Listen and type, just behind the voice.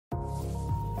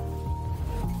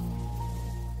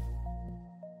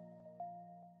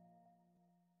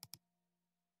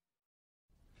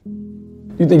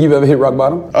You think you've ever hit rock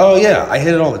bottom? Oh yeah, I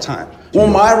hit it all the time. Well,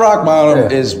 my rock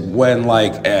bottom is when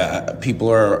people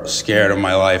are scared of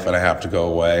my life and I have to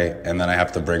go away and then I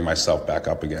have to bring myself back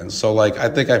up again. So I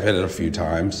think I've hit it a few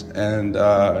times, and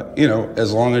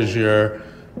as long as you're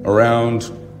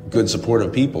around good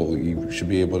supportive people, you should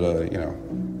be able to,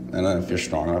 and then if you're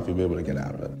strong enough, you'll be able to get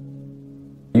out of it.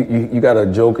 You got a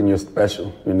joke in your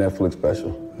special, your Netflix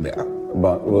special. Yeah.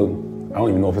 About, well, I don't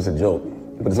even know if it's a joke,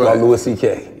 but it's about Louis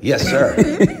C.K. Yes, sir.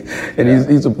 And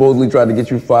he supposedly tried to get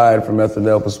you fired from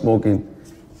SNL for smoking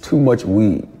too much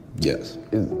weed. Yes.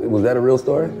 Was that a real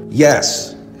story?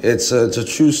 Yes. It's a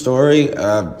true story.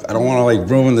 I don't want to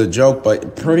ruin the joke,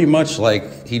 but pretty much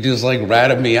he just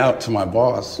ratted me out to my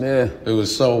boss. Yeah. It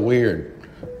was so weird.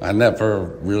 I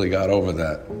never really got over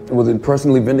that. Was it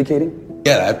personally vindicating?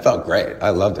 Yeah, that felt great.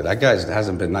 I loved it. That guy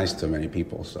hasn't been nice to many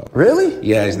people, so. Really?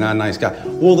 Yeah, he's not a nice guy.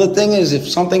 Well, the thing is, if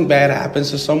something bad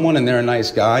happens to someone and they're a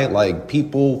nice guy,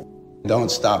 people don't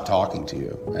stop talking to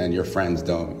you, and your friends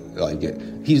don't like it.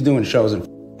 He's doing shows in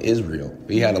Israel.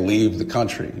 He had to leave the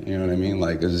country, you know what I mean?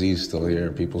 Aziz's still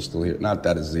here, people still here. Not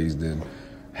that Aziz did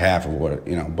half of what,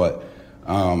 but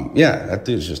yeah, that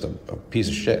dude's just a piece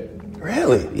of shit.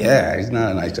 Really? Yeah, he's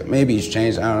not a nice guy. Maybe he's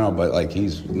changed, I don't know, but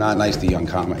he's not nice to young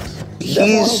comics.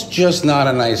 He's just not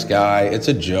a nice guy. It's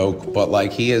a joke, but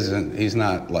he's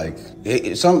not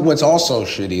what's also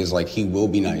shitty is he will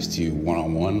be nice to you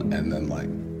one-on-one and then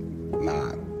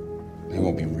not. He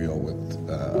won't be real with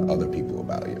other people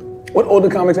about you. What older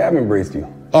comics have embraced you?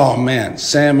 Oh man,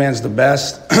 Sandman's the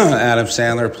best. Adam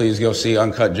Sandler, please go see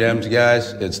Uncut Gems,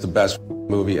 guys. It's the best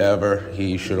movie ever.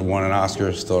 He should have won an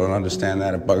Oscar. Still don't understand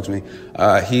that. It bugs me.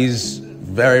 He's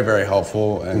very, very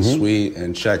helpful and sweet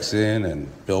and checks in, and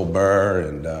Bill Burr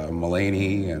and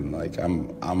Mulaney, and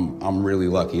I'm really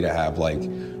lucky to have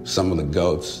some of the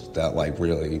goats that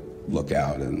really look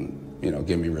out and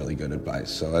give me really good advice.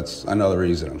 So that's another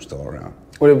reason I'm still around.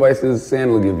 What advice does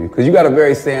Sandler give you? Because you got a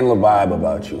very Sandler vibe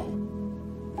about you.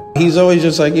 He's always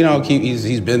just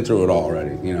he's been through it all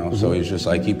already, so he's just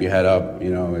keep your head up, he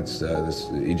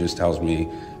just tells me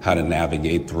how to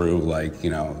navigate through the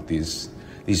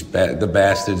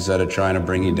bastards that are trying to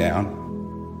bring you down.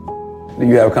 Do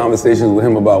you have conversations with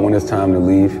him about when it's time to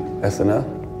leave SNL?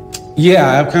 Yeah,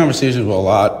 I have conversations with a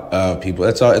lot of people.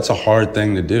 It's a hard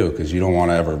thing to do because you don't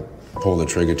want to ever pull the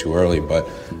trigger too early, but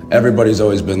everybody's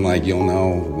always been you'll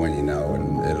know when you know,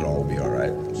 and it'll all be all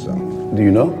right, so. Do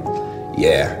you know?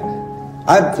 Yeah.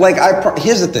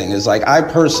 Here's the thing is I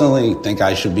personally think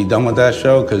I should be done with that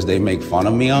show because they make fun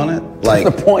of me on it. That's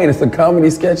the point, it's a comedy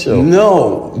sketch show.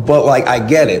 No, but I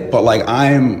get it, but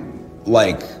I'm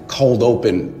cold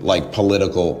open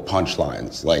political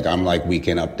punchlines. I'm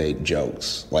Weekend Update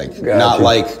jokes. Not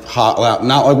hot,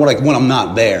 not when I'm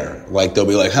not there. They'll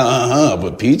be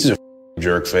but Pete's a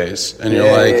jerk face. And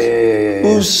you're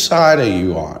whose side are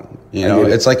you on?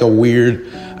 It's I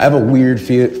have a weird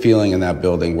feeling in that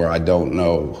building where I don't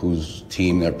know whose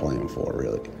team they're playing for,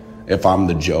 really. If I'm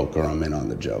the joke or I'm in on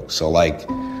the joke. So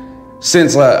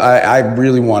since I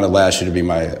really wanted last year to be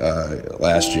my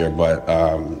last year, but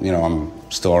I'm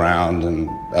still around and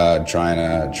trying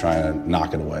to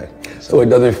knock it away. So it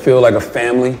doesn't feel like a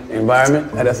family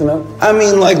environment at SNL? I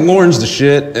mean, Lauren's the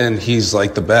shit, and he's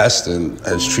the best, and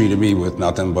has treated me with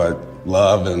nothing but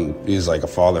love, and he's a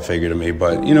father figure to me.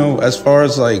 But as far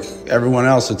as everyone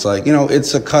else, it's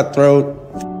it's a cutthroat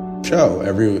show.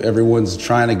 Everyone's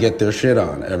trying to get their shit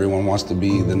on. Everyone wants to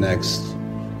be the next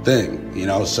thing,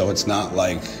 so it's not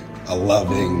a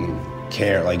loving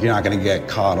care. You're not gonna get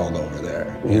coddled over there.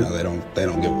 They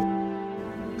don't give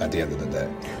a at the end of the day.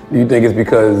 Do you think it's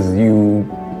because you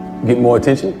get more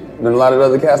attention than a lot of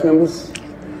other cast members?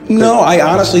 No, I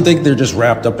honestly think they're just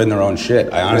wrapped up in their own shit.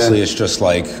 It's just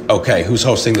okay, who's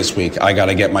hosting this week? I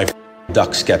gotta get my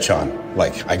duck sketch on.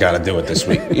 I gotta do it this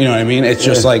week. You know what I mean? It's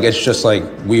just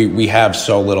we have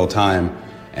so little time,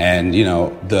 and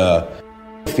the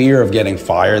fear of getting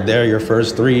fired there your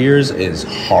first 3 years is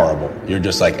horrible. You're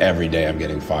just every day I'm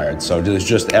getting fired. So there's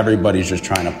just everybody's just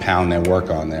trying to pound their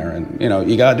work on there, and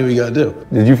you gotta do what you gotta do.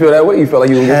 Did you feel that way? You felt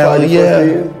you would get fired the first 3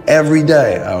 years? Every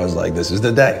day I was this is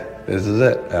the day. This is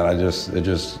it. And it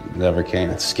just never came.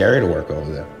 It's scary to work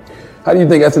over there. How do you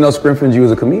think SNL strengthened you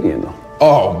as a comedian, though?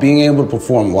 Oh, being able to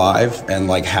perform live and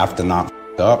have to not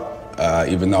up,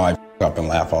 even though I up and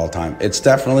laugh all the time. It's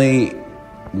definitely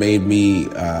made me,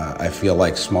 I feel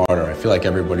smarter. I feel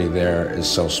everybody there is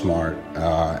so smart.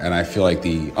 And I feel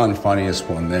the unfunniest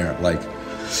one there,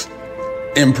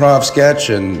 improv sketch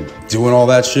and doing all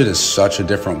that shit is such a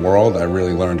different world. I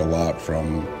really learned a lot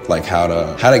from how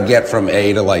to get from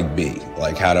A to B,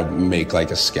 how to make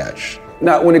a sketch.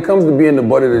 Now, when it comes to being the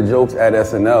butt of the jokes at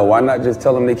SNL, why not just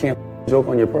tell them they can't joke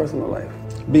on your personal life?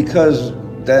 Because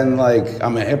then, like,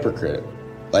 I'm a hypocrite.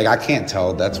 Like, I can't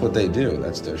tell. That's what they do.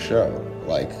 That's their show.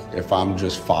 Like, if I'm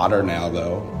just fodder now,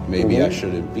 though, maybe I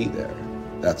shouldn't be there.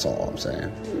 That's all I'm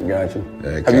saying. Gotcha.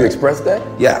 Okay. Have you expressed that?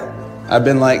 Yeah. I've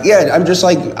been like, I'm just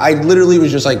like, I literally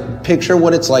was just like, picture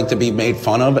what it's like to be made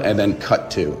fun of and then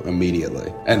cut to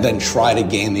immediately. And then try to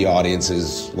gain the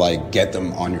audience's, like, get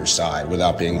them on your side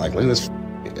without being like, look at this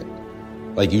idiot.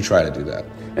 Like, you try to do that.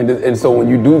 And so when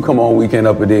you do come on Weekend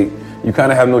Up-A-Date, you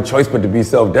kind of have no choice but to be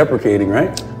self-deprecating,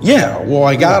 right? Yeah, well,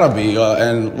 I gotta be.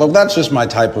 And, well, that's just my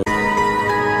type of...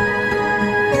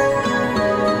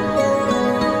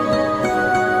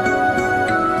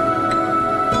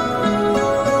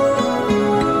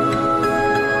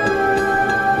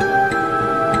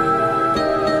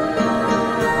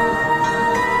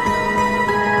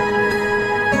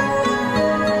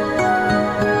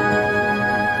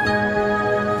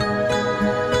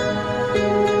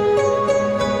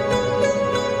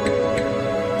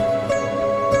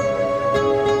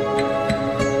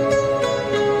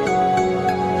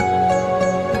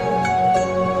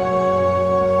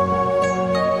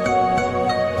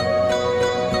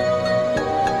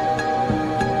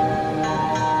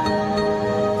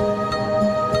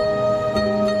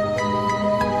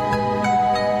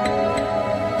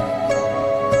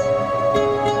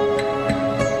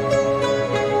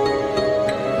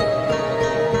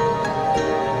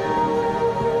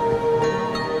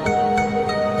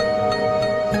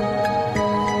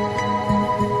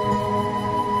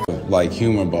 like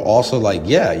humor, but also like,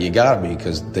 yeah, you gotta be,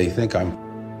 because they think I'm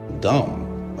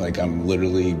dumb. Like, I'm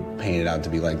literally painted out to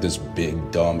be like this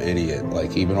big dumb idiot.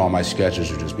 Like, even all my sketches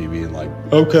are just me being like,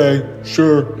 okay,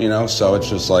 sure, you know. So it's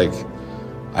just like,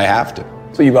 I have to.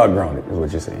 So you've outgrown it, is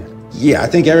what you're saying? Yeah, I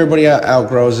think everybody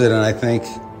outgrows it, and I think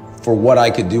for what I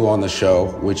could do on the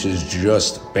show, which is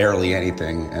just barely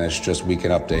anything, and it's just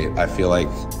Weekend Update, I feel like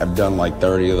I've done like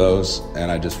 30 of those,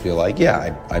 and I just feel like,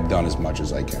 yeah, I've done as much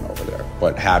as I can over there.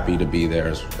 But happy to be there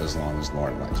as long as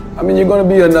Lauren likes me. I mean, you're going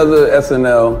to be another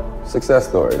SNL success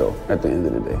story, though, at the end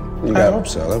of the day. I hope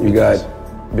so. You got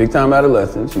Big Time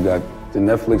Adolescence, you got the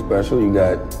Netflix special, you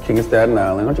got King of Staten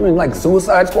Island. Don't you mean like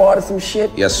Suicide Squad or some shit?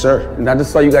 Yes, sir. And I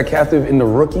just saw you got Captive in The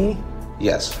Rookie.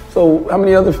 Yes. So how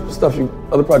many other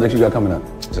projects you got coming up?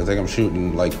 So I think I'm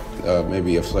shooting like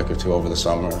maybe a flick or two over the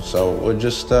summer. So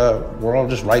we're all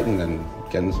just writing and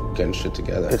getting shit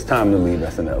together. It's time to leave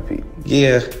SNL, Pete.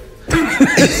 Yeah.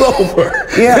 It's over.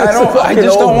 Yeah, I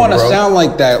just don't want to sound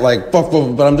like that, like,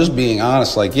 but I'm just being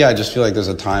honest. Like, yeah, I just feel like there's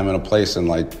a time and a place, and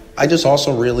like, I just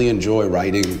also really enjoy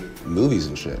writing movies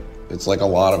and shit. It's like a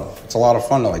lot of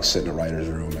fun to like sit in a writer's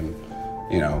room and,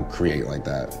 you know, create like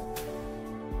that.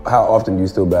 How often do you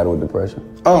still battle with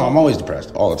depression? Oh, I'm always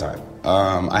depressed, all the time.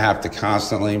 I have to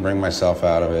constantly bring myself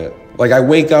out of it. Like, I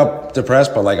wake up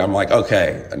depressed, but like, I'm like,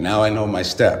 okay, now I know my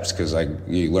steps, because like,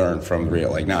 you learn from real,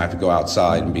 like, now I have to go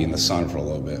outside and be in the sun for a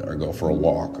little bit, or go for a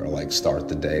walk, or like start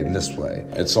the day this way.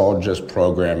 It's all just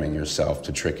programming yourself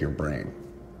to trick your brain,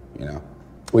 you know?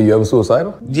 Were you ever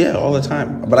suicidal? Yeah, all the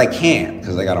time. But I can't,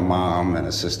 because I got a mom and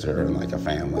a sister and like a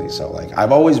family. So like,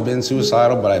 I've always been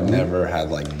suicidal, but I've never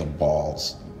had like the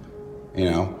balls, you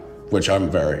know, which I'm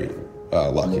very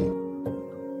lucky.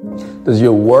 Does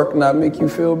your work not make you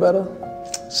feel better?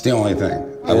 It's the only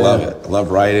thing. I love it. I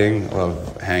love writing. I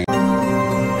love hanging.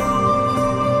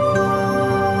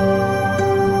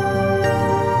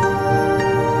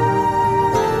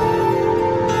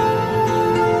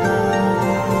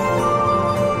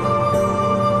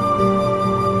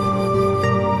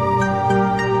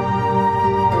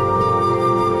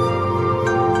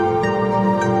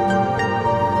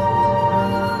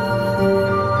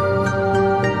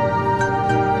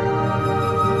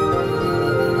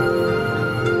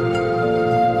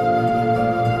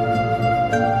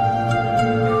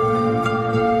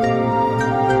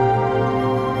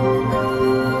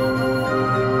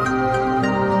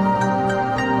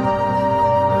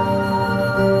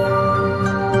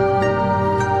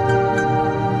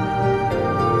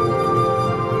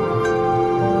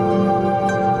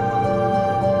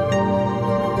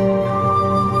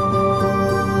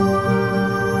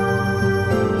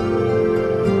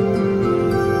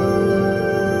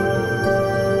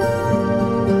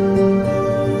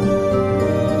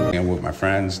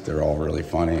 Friends, they're all really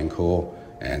funny and cool,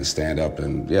 and stand up,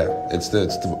 and yeah, it's the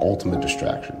ultimate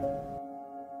distraction.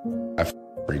 I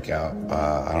freak out.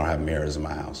 I don't have mirrors in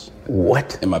my house.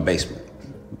 What? In my basement,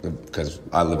 because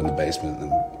I live in the basement,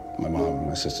 and My mom and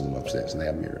my sister live upstairs, and they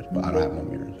have mirrors, but I don't have no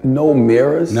mirrors. No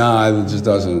mirrors? No, it just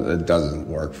doesn't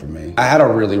work for me. I had a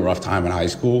really rough time in high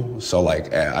school, so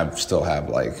like I still have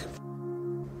like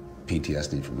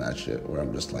PTSD from that shit, where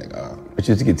I'm just like, But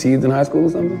you used to get teased in high school or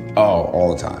something? Oh,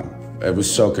 all the time. It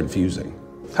was so confusing.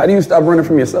 How do you stop running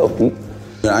from yourself?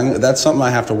 That's something I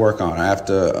have to work on.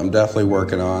 I'm definitely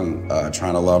working on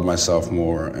trying to love myself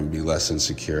more and be less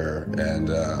insecure. And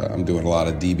I'm doing a lot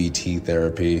of DBT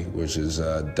therapy, which is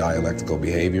dialectical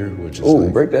behavior, which is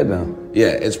like, break that down. Yeah,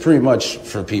 it's pretty much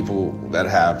for people that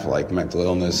have like mental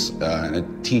illness, and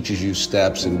it teaches you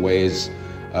steps and ways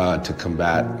to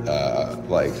combat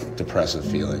like depressive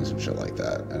feelings and shit like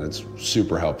that. And it's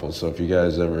super helpful. So if you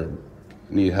guys ever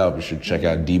need help, you should check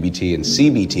out DBT and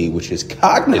CBT, which is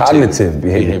cognitive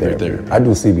behavior therapy. I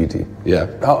do CBT. Yeah.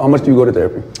 How much do you go to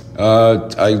therapy?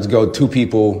 I go 2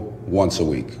 people once a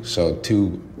week, so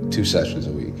two sessions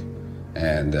a week.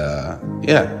 And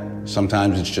yeah,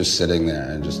 sometimes it's just sitting there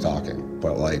and just talking,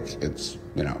 but like it's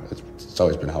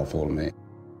always been helpful to me.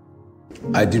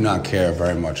 I do not care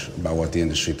very much about what the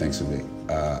industry thinks of me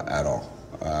at all.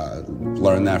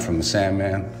 Learn that from the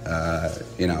Sandman.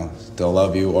 They'll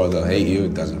love you or they'll hate you.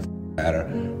 It doesn't matter.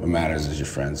 What matters is your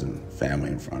friends and family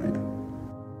in front of you.